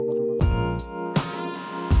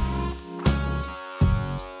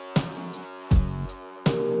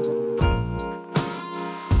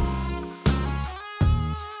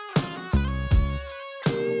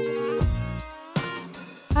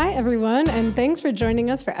everyone, and thanks for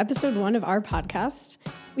joining us for episode 1 of our podcast.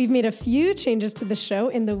 We've made a few changes to the show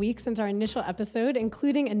in the week since our initial episode,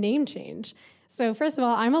 including a name change. So first of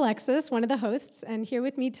all, I'm Alexis, one of the hosts, and here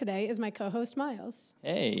with me today is my co-host, Miles.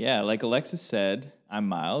 Hey, yeah, like Alexis said, I'm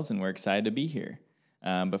Miles, and we're excited to be here.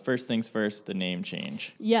 But first things first, the name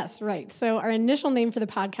change. Yes, right. So our initial name for the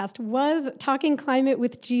podcast was Talking Climate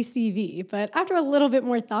with GCV, but after a little bit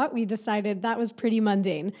more thought, we decided that was pretty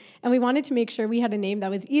mundane, and we wanted to make sure we had a name that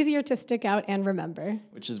was easier to stick out and remember.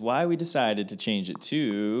 Which is why we decided to change it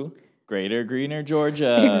to Greater Greener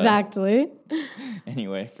Georgia. Exactly.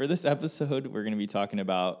 Anyway, for this episode, we're going to be talking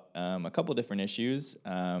about a couple different issues,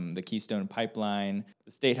 the Keystone Pipeline,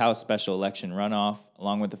 the State House special election runoff,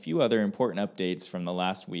 along with a few other important updates from the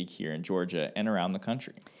last week here in Georgia and around the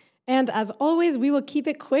country. And as always, we will keep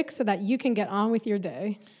it quick so that you can get on with your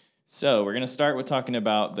day. So we're going to start with talking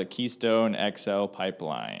about the Keystone XL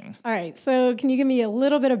pipeline. All right, so can you give me a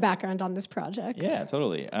little bit of background on this project? Yeah,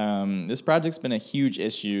 totally. This project's been a huge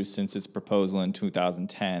issue since its proposal in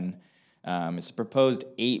 2010. It's a proposed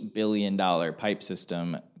 $8 billion pipe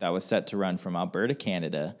system that was set to run from Alberta,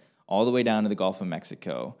 Canada, all the way down to the Gulf of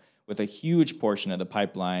Mexico, with a huge portion of the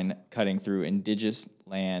pipeline cutting through indigenous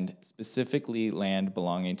land, specifically land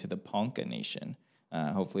belonging to the Ponca Nation.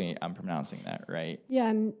 Hopefully I'm pronouncing that right. Yeah,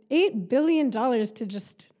 and $8 billion to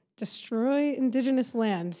just destroy indigenous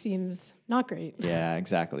land seems not great. Yeah,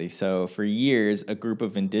 exactly. So for years, a group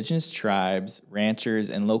of indigenous tribes, ranchers,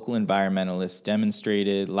 and local environmentalists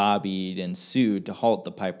demonstrated, lobbied, and sued to halt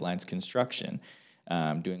the pipeline's construction,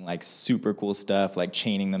 doing like super cool stuff like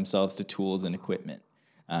chaining themselves to tools and equipment.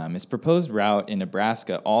 Its proposed route in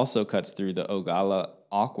Nebraska also cuts through the Ogallala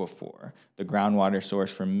Aquifer, the groundwater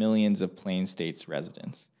source for millions of Plain States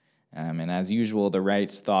residents. And as usual, the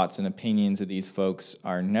rights, thoughts, and opinions of these folks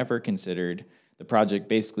are never considered. The project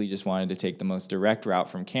basically just wanted to take the most direct route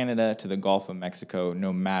from Canada to the Gulf of Mexico,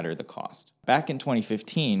 no matter the cost. Back in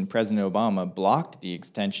 2015, President Obama blocked the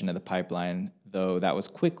extension of the pipeline, though that was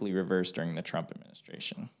quickly reversed during the Trump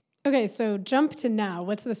administration. Okay, so jump to now.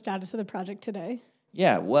 What's the status of the project today?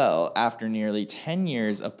 Yeah, well, after nearly 10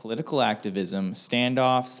 years of political activism,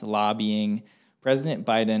 standoffs, lobbying, President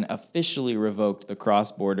Biden officially revoked the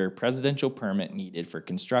cross-border presidential permit needed for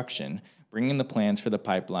construction, bringing the plans for the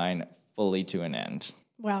pipeline fully to an end.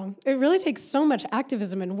 Wow, it really takes so much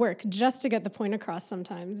activism and work just to get the point across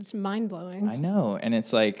sometimes. It's mind-blowing. I know, and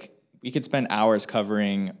it's like we could spend hours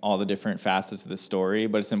covering all the different facets of the story,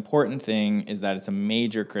 but its important thing is that it's a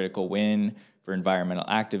major critical win for environmental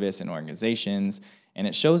activists and organizations, and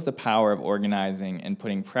it shows the power of organizing and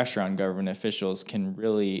putting pressure on government officials can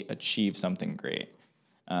really achieve something great.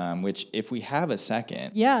 Which, if we have a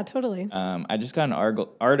second... Yeah, totally. I just got an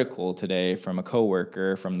article today from a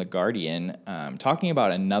coworker from The Guardian talking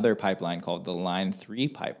about another pipeline called the Line 3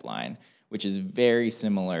 pipeline, which is very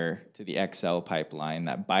similar to the XL pipeline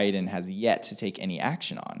that Biden has yet to take any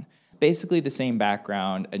action on. Basically the same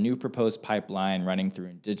background, a new proposed pipeline running through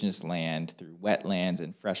indigenous land, through wetlands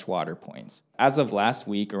and freshwater points. As of last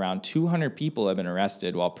week, around 200 people have been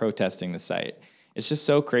arrested while protesting the site. It's just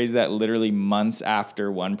so crazy that literally months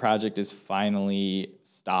after one project is finally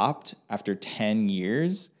stopped, after 10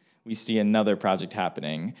 years, we see another project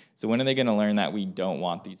happening. So when are they going to learn that we don't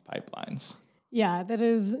want these pipelines? Yeah, that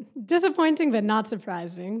is disappointing, but not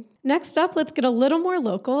surprising. Next up, let's get a little more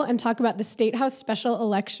local and talk about the State House special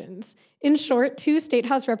elections. In short, 2 State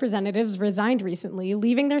House representatives resigned recently,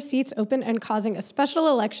 leaving their seats open and causing a special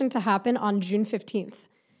election to happen on June 15th.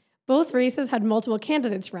 Both races had multiple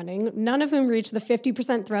candidates running, none of whom reached the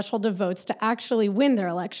 50% threshold of votes to actually win their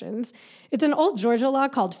elections. It's an old Georgia law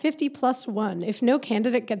called 50+1. If no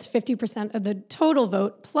candidate gets 50% of the total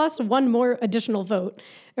vote plus one more additional vote,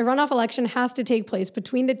 a runoff election has to take place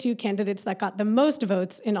between the 2 candidates that got the most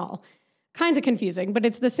votes in all. Kind of confusing, but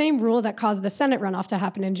it's the same rule that caused the Senate runoff to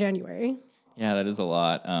happen in January. Yeah, that is a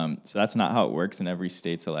lot. So that's not how it works in every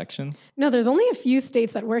state's elections? No, there's only a few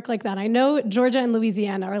states that work like that. I know Georgia and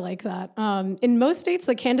Louisiana are like that. In most states,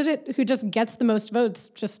 the candidate who just gets the most votes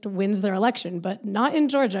just wins their election, but not in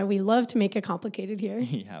Georgia. We love to make it complicated here.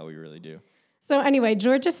 Yeah, we really do. So anyway,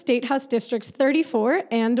 Georgia State House Districts 34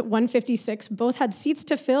 and 156 both had seats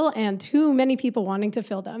to fill and too many people wanting to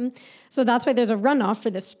fill them. So that's why there's a runoff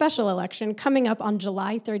for this special election coming up on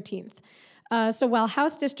July 13th. So while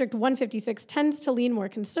House District 156 tends to lean more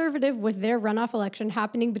conservative with their runoff election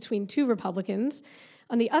happening between 2 Republicans,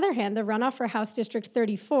 on the other hand, the runoff for House District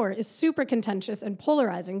 34 is super contentious and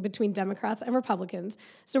polarizing between Democrats and Republicans,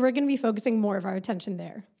 so we're going to be focusing more of our attention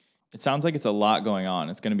there. It sounds like it's a lot going on.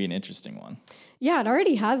 It's going to be an interesting one. Yeah, it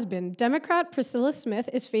already has been. Democrat Priscilla Smith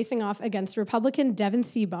is facing off against Republican Devin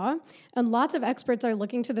Seabaugh, and lots of experts are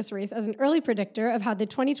looking to this race as an early predictor of how the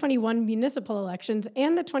 2021 municipal elections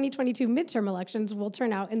and the 2022 midterm elections will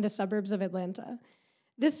turn out in the suburbs of Atlanta.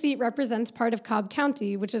 This seat represents part of Cobb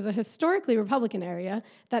County, which is a historically Republican area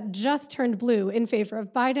that just turned blue in favor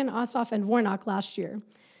of Biden, Ossoff, and Warnock last year.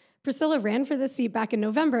 Priscilla ran for this seat back in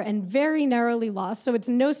November and very narrowly lost, so it's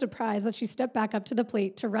no surprise that she stepped back up to the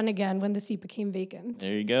plate to run again when the seat became vacant.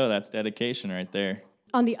 There you go. That's dedication right there.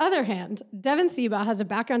 On the other hand, Devin Seabaugh has a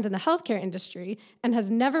background in the healthcare industry and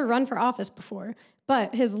has never run for office before,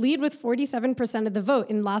 but his lead with 47% of the vote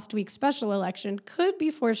in last week's special election could be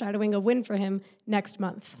foreshadowing a win for him next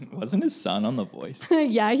month. Wasn't his son on The Voice?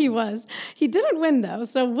 Yeah, he was. He didn't win, though,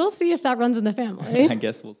 so we'll see if that runs in the family. I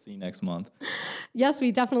guess we'll see next month. Yes,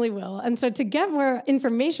 we definitely will. And so to get more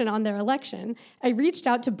information on their election, I reached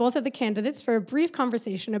out to both of the candidates for a brief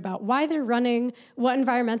conversation about why they're running, what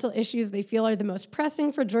environmental issues they feel are the most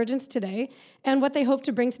pressing for Georgians today, and what they hope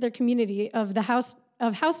to bring to their community of House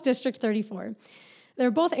District 34. They're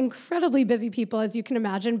both incredibly busy people, as you can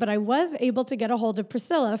imagine, but I was able to get a hold of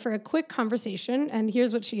Priscilla for a quick conversation, and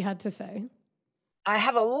here's what she had to say. I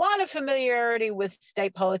have a lot of familiarity with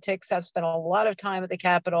state politics. I've spent a lot of time at the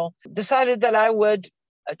Capitol. Decided that I would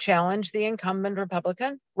challenge the incumbent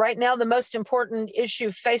Republican. Right now, the most important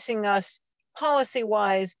issue facing us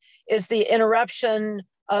policy-wise is the interruption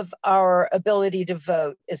of our ability to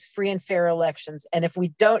vote, is free and fair elections. And if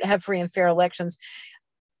we don't have free and fair elections,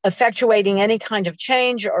 effectuating any kind of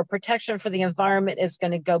change or protection for the environment is going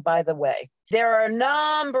to go by the way. There are a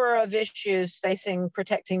number of issues facing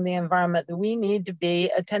protecting the environment that we need to be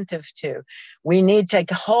attentive to. We need to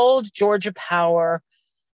hold Georgia Power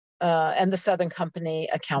and the Southern Company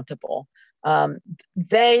accountable.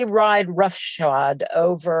 They ride roughshod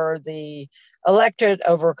over the electorate,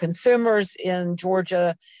 over consumers in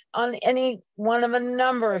Georgia on any one of a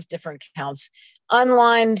number of different counts.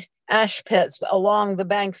 Unlined ash pits along the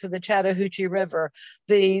banks of the Chattahoochee River,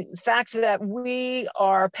 the fact that we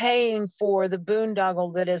are paying for the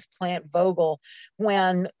boondoggle that is Plant Vogtle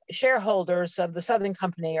when shareholders of the Southern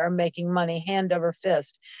Company are making money hand over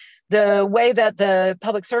fist, the way that the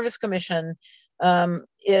Public Service Commission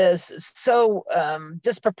is so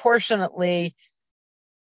disproportionately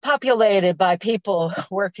populated by people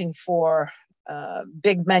working for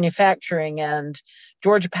big manufacturing and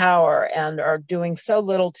Georgia Power, and are doing so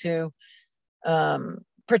little to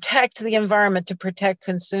protect the environment, to protect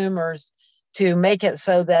consumers, to make it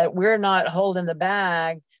so that we're not holding the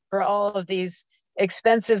bag for all of these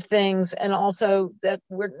expensive things, and also that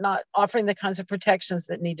we're not offering the kinds of protections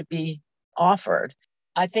that need to be offered.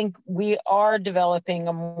 I think we are developing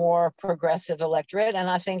a more progressive electorate, and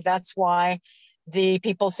I think that's why the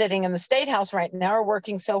people sitting in the State House right now are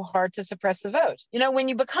working so hard to suppress the vote. You know, when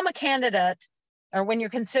you become a candidate, or when you're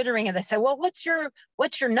considering it, they say, well, what's your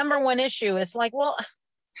number one issue? It's like, well,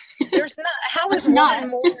 there's not, how is one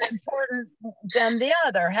more important than the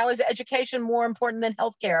other? How is education more important than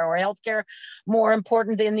healthcare, or healthcare more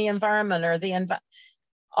important than the environment, or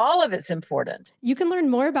all of it's important. You can learn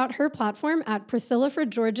more about her platform at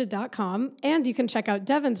PriscillaForGeorgia.com, and you can check out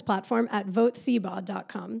Devin's platform at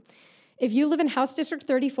VoteSeabaugh.com. If you live in House District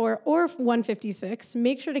 34 or 156,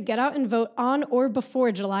 make sure to get out and vote on or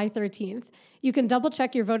before July 13th. You can double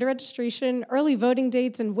check your voter registration, early voting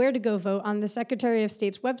dates, and where to go vote on the Secretary of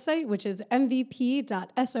State's website, which is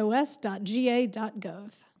mvp.sos.ga.gov.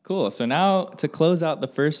 Cool. So now to close out the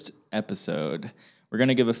first episode, we're going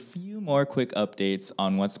to give a few more quick updates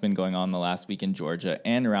on what's been going on the last week in Georgia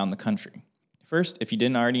and around the country. First, if you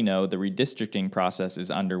didn't already know, the redistricting process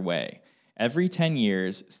is underway. Every 10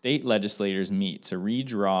 years, state legislators meet to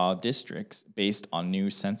redraw districts based on new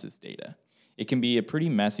census data. It can be a pretty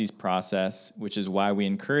messy process, which is why we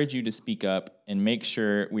encourage you to speak up and make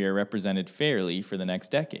sure we are represented fairly for the next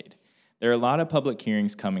decade. There are a lot of public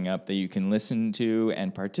hearings coming up that you can listen to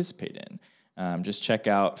and participate in. Just check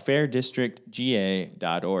out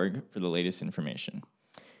fairdistrictga.org for the latest information.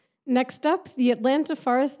 Next up, the Atlanta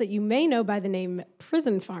forest that you may know by the name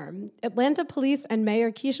Prison Farm. Atlanta Police and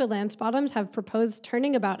Mayor Keisha Lance Bottoms have proposed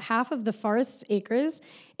turning about half of the forest's acres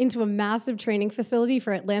into a massive training facility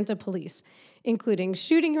for Atlanta police, including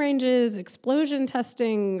shooting ranges, explosion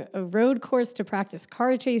testing, a road course to practice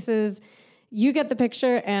car chases. You get the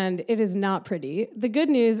picture, and it is not pretty. The good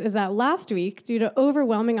news is that last week, due to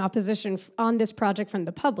overwhelming opposition on this project from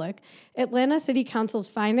the public, Atlanta City Council's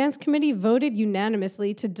Finance Committee voted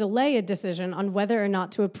unanimously to delay a decision on whether or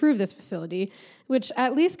not to approve this facility, which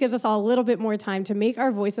at least gives us all a little bit more time to make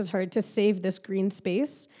our voices heard to save this green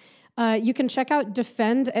space. You can check out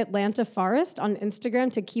Defend Atlanta Forest on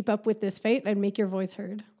Instagram to keep up with this fight and make your voice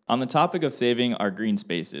heard. On the topic of saving our green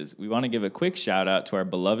spaces, we want to give a quick shout out to our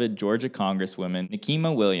beloved Georgia Congresswoman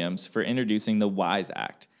Nikema Williams for introducing the WISE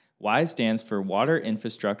Act. WISE stands for Water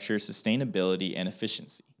Infrastructure Sustainability and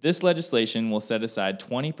Efficiency. This legislation will set aside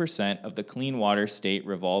 20% of the Clean Water State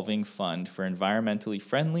Revolving Fund for environmentally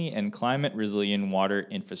friendly and climate-resilient water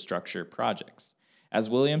infrastructure projects. As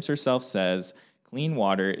Williams herself says, clean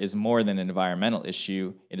water is more than an environmental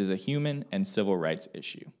issue, it is a human and civil rights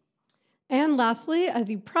issue. And lastly, as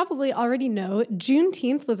you probably already know,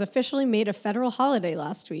 Juneteenth was officially made a federal holiday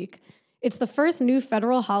last week. It's the first new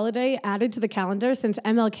federal holiday added to the calendar since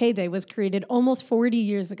MLK Day was created almost 40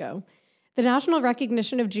 years ago. The national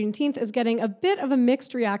recognition of Juneteenth is getting a bit of a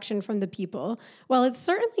mixed reaction from the people. While it's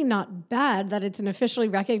certainly not bad that it's an officially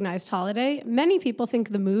recognized holiday, many people think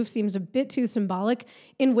the move seems a bit too symbolic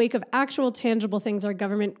in wake of actual tangible things our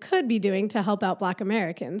government could be doing to help out Black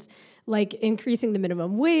Americans, like increasing the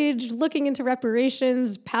minimum wage, looking into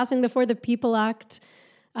reparations, passing the For the People Act.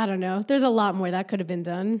 I don't know. There's a lot more that could have been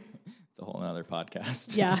done. It's a whole nother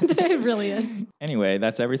podcast. Yeah, it really is. Anyway,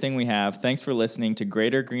 that's everything we have. Thanks for listening to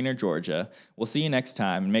Greater Greener Georgia. We'll see you next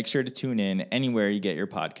time, and make sure to tune in anywhere you get your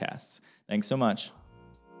podcasts. Thanks so much.